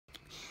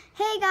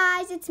Hey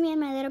guys, it's me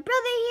and my little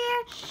brother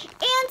here,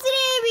 and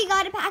today we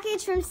got a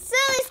package from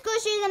Silly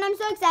Squishies, and I'm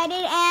so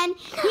excited, and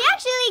he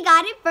actually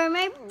got it for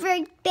my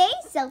birthday,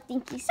 so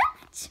thank you so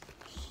much.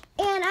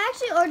 And I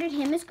actually ordered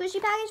him a squishy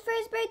package for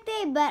his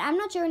birthday, but I'm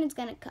not sure when it's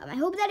gonna come. I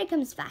hope that it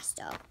comes fast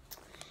though.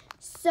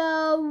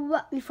 So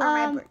before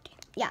my birthday.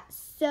 Yeah,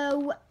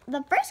 so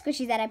the first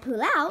squishy that I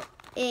pull out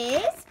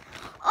is,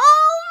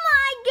 oh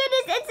my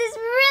goodness, it's this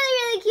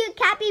really cute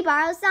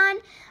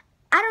capybara-san.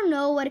 I don't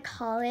know what to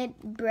call it.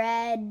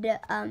 Bread.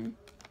 I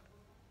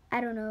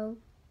don't know.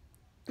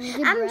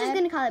 I'm just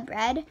gonna call it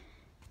bread.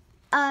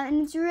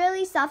 And it's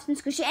really soft and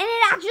squishy, and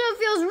it actually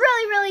feels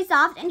really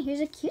soft. And here's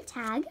a cute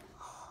tag.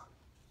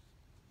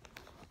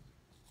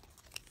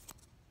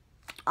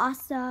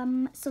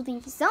 Awesome. So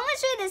thank you so much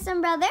for this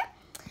one, brother.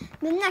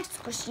 The next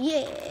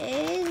squishy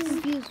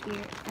is feels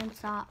weird and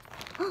soft.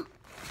 Ah! It's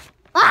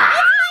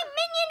my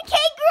minion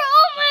cake girl.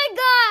 Oh my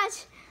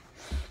gosh.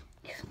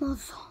 It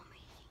smells so.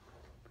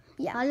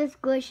 Yeah. Now let's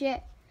squish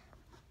it.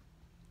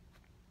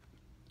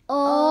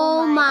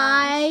 Oh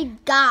my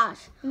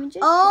gosh.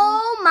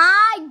 Oh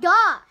my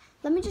gosh.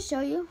 Let me just show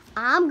you.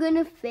 I'm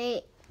gonna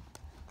fade.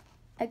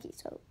 Okay,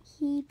 so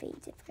he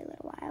fades it for a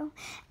little while.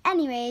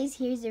 Anyways,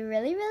 here's a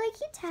really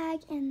cute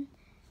tag, and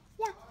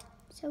yeah.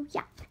 So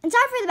yeah. And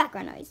sorry for the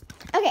background noise.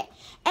 Okay,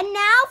 and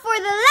now for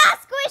the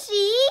last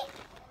squishy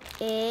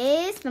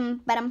is my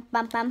Anthem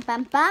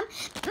donut.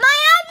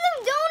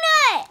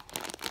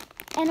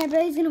 And our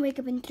brother's gonna wake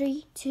up in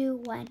 3, 2,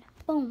 1.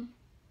 Boom.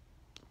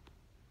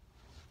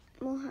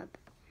 What happened?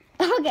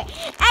 Okay.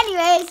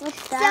 Anyways,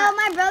 What's so that?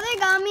 my brother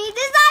got me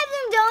this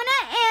Anthem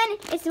donut, and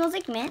it smells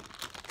like mint.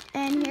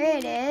 And here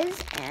it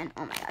is. And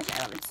oh my gosh, I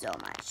love it so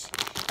much.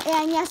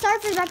 And yeah, sorry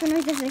for the background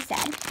noise, as I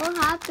said. What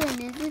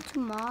happened? Is it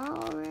tomorrow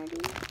already?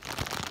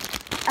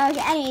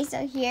 Okay. Anyway,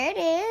 so here it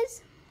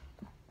is.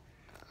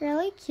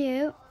 Really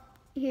cute.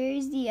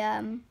 Here's the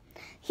how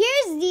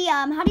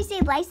do you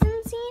say,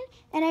 licensing?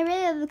 And I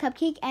really love the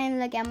cupcake, and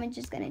look, I'm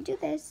just gonna do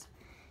this.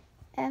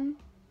 Can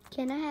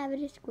I have it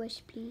a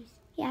squish, please?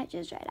 Yeah,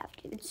 just right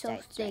after. It's so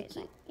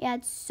sticky. Yeah,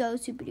 it's so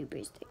super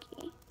duper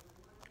sticky.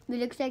 It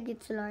looks like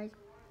it's large.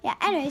 Yeah,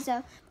 anyway,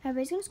 so my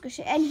brother's gonna squish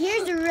it. And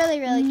here's a really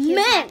cute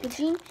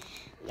packaging.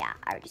 Yeah,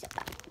 I already said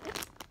that.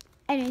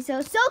 Anyway,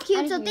 so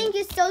cute. So thank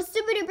you so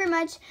super duper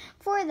much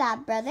for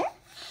that, brother.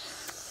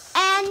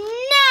 And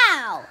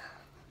now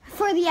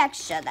for the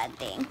extra that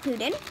they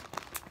included.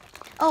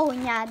 Oh,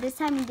 and yeah, this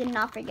time we did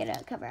not forget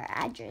to cover our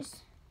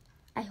address.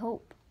 I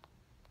hope.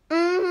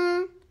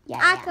 Yeah.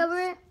 I cover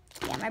it.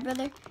 Yeah, my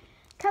brother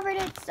covered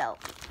it, so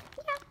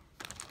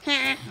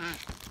yeah.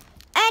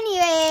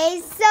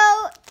 Anyways,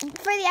 so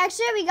for the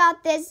extra, we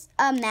got this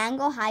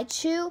mango high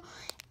chew,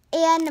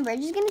 and we're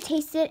just gonna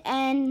taste it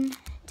and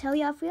tell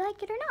y'all if we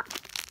like it or not.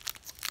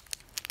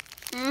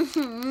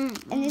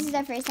 And this is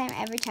our first time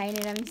ever trying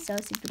it. I'm so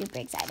super duper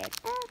excited.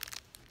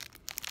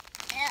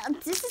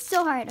 This is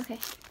so hard. Okay,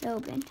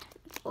 open.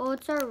 Oh,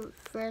 it's our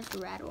first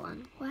red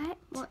one. What?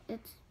 What?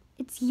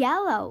 It's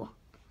yellow.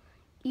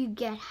 You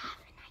get half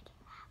and I get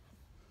half.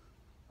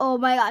 Oh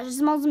my gosh, it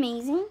smells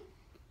amazing.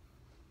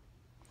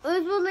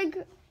 It smells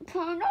like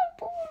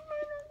pineapple.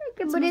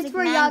 But it's like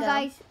for y'all mango.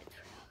 guys.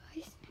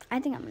 I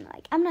think I'm gonna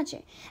like. I'm not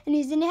sure. And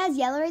it has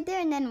yellow right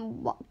there, and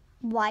then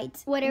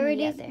white. Whatever in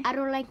the it is, other. I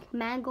don't like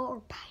mango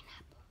or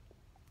pineapple.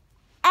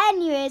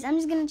 Anyways, I'm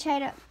just gonna try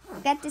to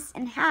get this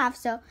in half.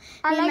 So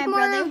I me and like my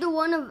more brother. of the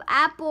one of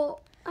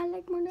apple. I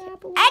like more the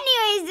apple one.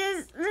 Anyways,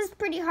 this is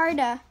pretty hard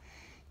to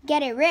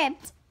get it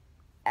ripped.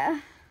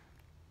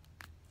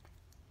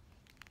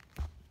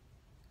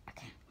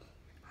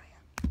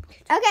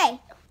 Okay.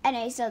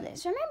 Anyway, so this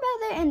is for my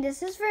brother, and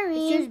this is for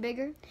me. Is yours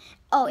bigger?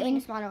 Oh, I think and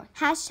it's smaller one.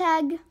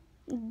 hashtag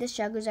the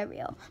struggles are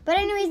real. But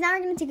anyways, now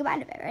we're gonna take a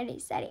bite of it. Ready,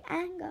 steady,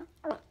 and go.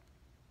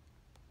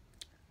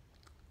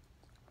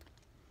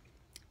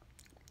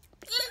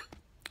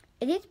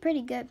 It is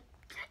pretty good.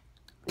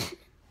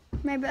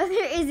 My brother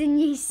isn't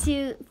used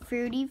to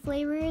fruity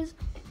flavors,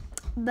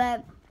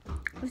 but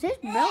this is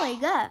really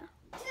good.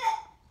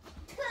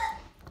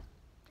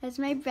 That's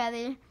my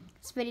brother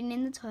spitting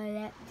in the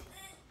toilet.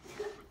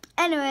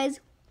 Anyways,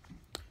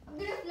 I'm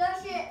gonna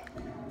flush it.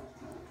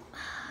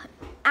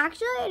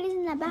 actually, it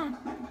isn't that bad.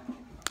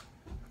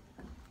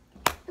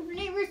 The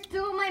flavor's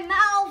still in my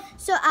mouth.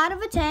 So out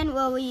of a 10,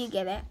 what will you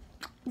give it?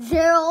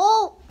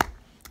 0.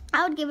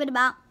 I would give it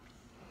about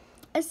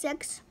a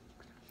 6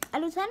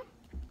 out of 10.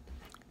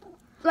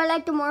 But I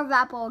like the more of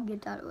apple. I'll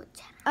give that a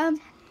 10.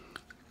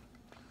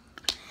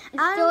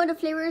 Still, The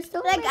flavor is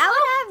still like, in my I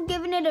would have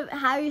given it a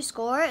higher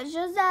score. It's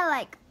just that,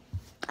 like,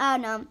 I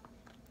don't know.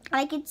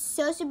 Like, it's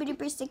so super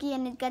duper sticky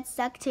and it gets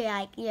stuck to,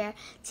 like, your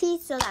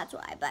teeth, so that's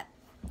why. But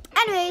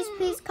anyways,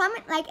 please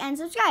comment, like, and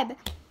subscribe.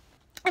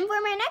 And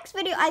for my next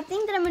video, I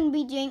think that I'm going to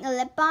be doing a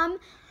lip balm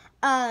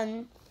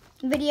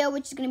video,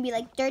 which is going to be,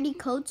 like, 30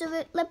 coats of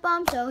lip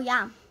balm. So,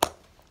 yeah.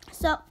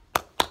 So,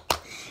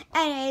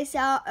 anyway,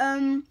 so,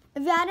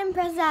 if you hadn't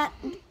pressed that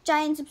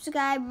giant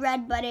subscribe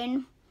red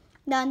button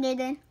down there,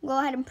 then go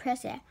ahead and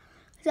press it.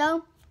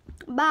 So,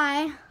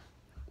 bye.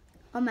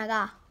 Oh my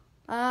god.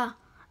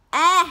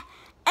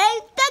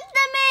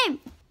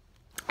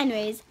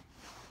 Anyways,